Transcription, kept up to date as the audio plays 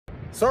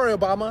Sorry,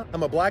 Obama,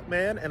 I'm a black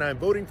man and I'm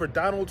voting for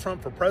Donald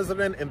Trump for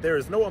president, and there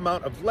is no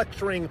amount of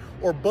lecturing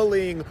or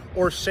bullying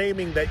or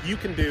shaming that you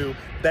can do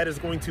that is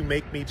going to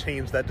make me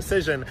change that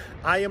decision.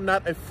 I am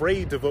not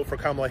afraid to vote for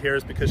Kamala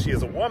Harris because she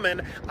is a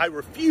woman. I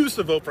refuse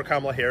to vote for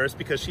Kamala Harris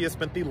because she has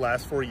spent the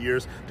last 4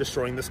 years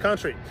destroying this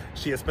country.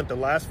 She has spent the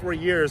last 4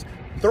 years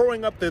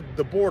throwing up the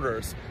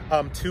borders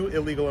to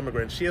illegal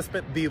immigrants. She has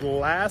spent the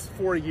last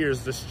 4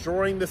 years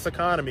destroying this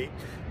economy.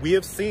 We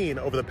have seen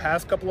over the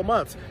past couple of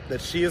months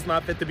that she is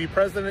not fit to be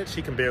president.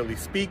 She can barely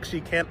speak.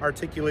 She can't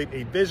articulate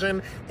a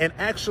vision. And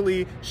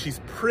actually, she's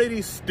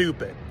pretty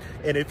stupid.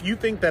 And if you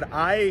think that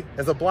I,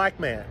 as a black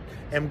man,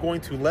 am going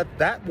to let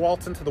that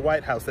waltz into the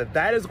White House,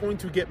 that is going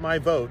to get my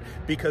vote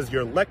because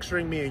you're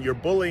lecturing me and you're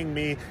bullying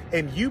me,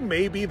 and you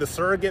may be the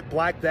surrogate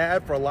black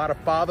dad for a lot of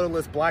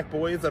fatherless black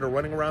boys that are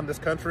running around this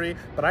country,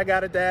 but I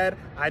got a dad.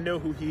 I know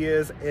who he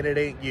is, and it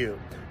ain't you.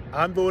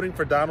 I'm voting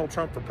for Donald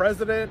Trump for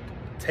president.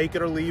 Take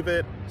it or leave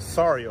it.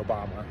 Sorry,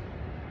 Obama.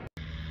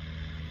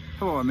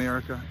 Hello,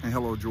 America, and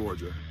hello,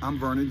 Georgia. I'm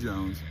Vernon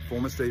Jones,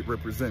 former state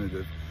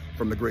representative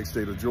from the great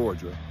state of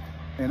Georgia,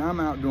 and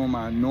I'm out doing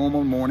my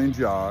normal morning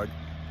jog.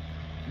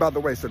 By the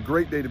way, it's a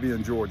great day to be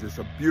in Georgia. It's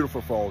a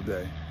beautiful fall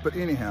day. But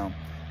anyhow,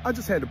 I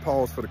just had to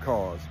pause for the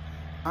cause.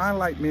 I,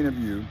 like many of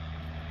you,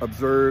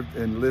 observed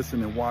and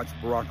listened and watched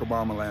Barack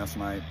Obama last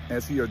night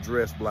as he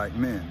addressed black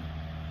men.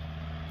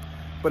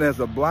 But as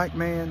a black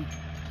man,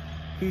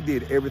 he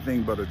did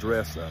everything but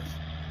address us.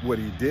 What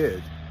he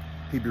did,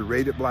 he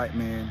berated black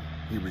men,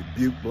 he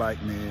rebuked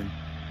black men,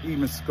 he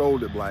even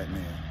scolded black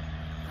men,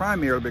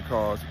 primarily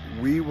because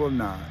we will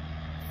not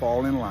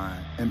fall in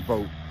line and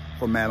vote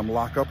for Madam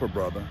Lock-Up-Her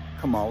Brother,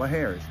 Kamala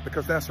Harris,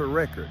 because that's her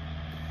record.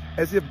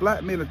 As if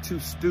black men are too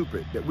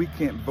stupid that we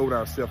can't vote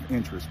our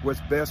self-interest,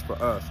 what's best for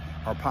us,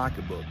 our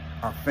pocketbook,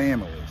 our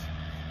families.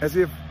 As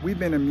if we've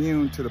been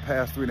immune to the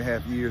past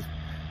 3.5 years,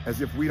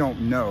 as if we don't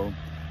know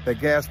that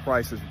gas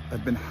prices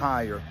have been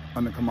higher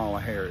under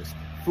Kamala Harris,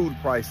 food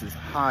prices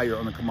higher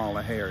under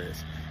Kamala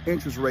Harris,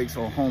 interest rates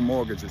on home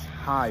mortgages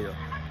higher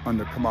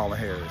under Kamala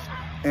Harris,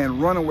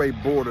 and runaway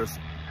borders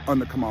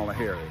under Kamala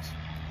Harris.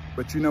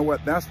 But you know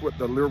what? That's what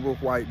the liberal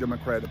white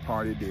Democratic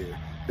Party did.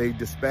 They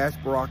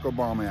dispatched Barack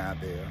Obama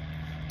out there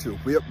to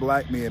whip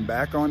black men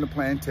back on the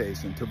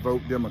plantation to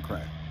vote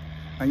Democrat.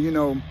 And you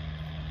know,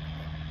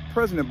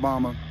 President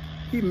Obama,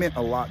 he meant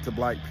a lot to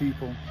black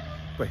people,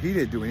 but he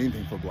didn't do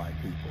anything for black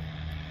people.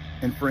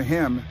 And for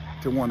him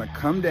to want to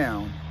come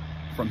down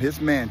from his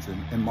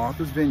mansion in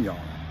Martha's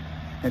Vineyard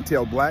and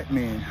tell black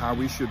men how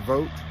we should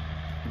vote,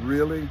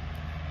 really?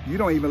 You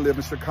don't even live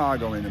in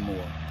Chicago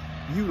anymore.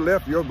 You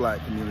left your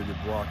black community,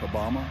 Barack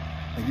Obama,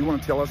 and you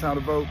want to tell us how to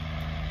vote?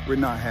 We're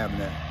not having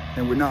that,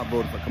 and we're not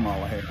voting for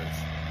Kamala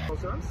Harris.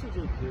 So I'm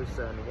CJ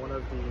Pearson, one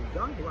of the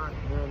young black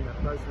men that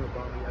President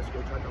Obama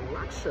yesterday tried to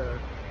lecture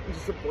into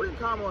supporting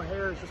Kamala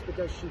Harris just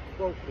because she,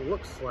 quote,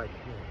 looks like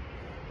me.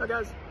 Now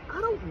guys, I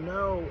don't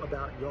know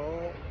about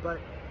y'all, but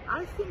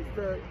I think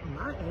that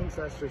my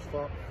ancestors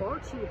fought far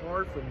too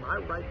hard for my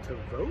right to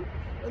vote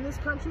in this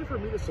country for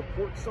me to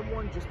support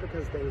someone just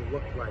because they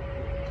look like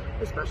me.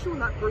 Especially when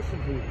that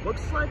person who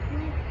looks like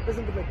me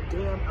doesn't give a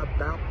damn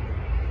about me.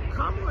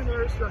 Kamala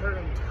Harris, throughout her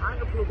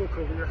entire political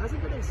career,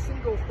 hasn't done a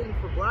single thing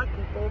for black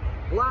people,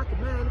 black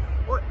men,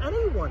 or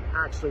anyone,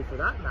 actually, for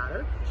that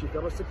matter. She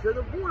failed to secure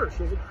the border.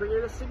 She hasn't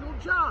created a single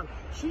job.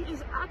 She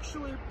is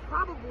actually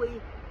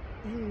probably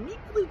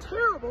uniquely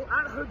terrible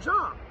at her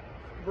job.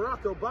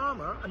 Barack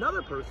Obama,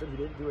 another person who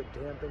didn't do a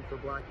damn thing for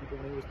black people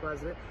when he was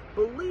president,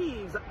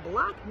 believes that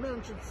black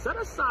men should set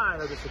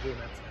aside our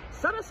disagreements,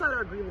 set aside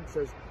our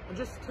grievances, and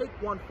just take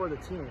one for the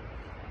team.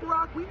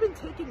 Barack, we've been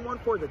taking one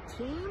for the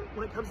team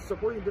when it comes to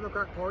supporting the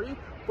Democratic Party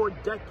for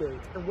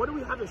decades. And what do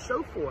we have to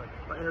show for it?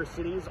 Our inner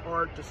cities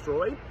are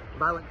destroyed.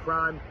 Violent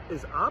crime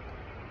is up.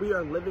 We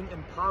are living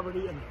in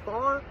poverty in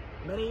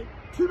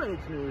too many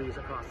communities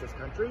across this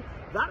country.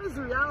 That is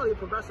the reality of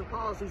progressive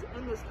policies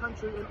in this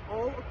country and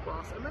all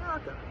across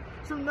America.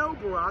 So no,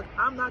 Barack,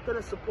 I'm not going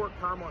to support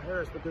Kamala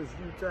Harris because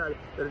you said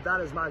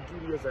that is my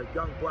duty as a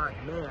young black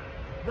man.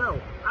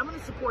 No, I'm going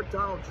to support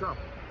Donald Trump,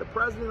 the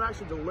president who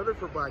actually delivered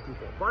for black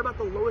people, brought about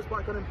the lowest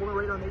black unemployment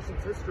rate in our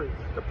nation's history,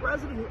 the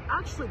president who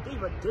actually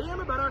gave a damn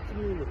about our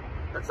community.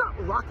 That's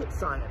not rocket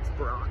science,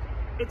 Barack.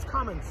 It's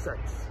common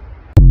sense.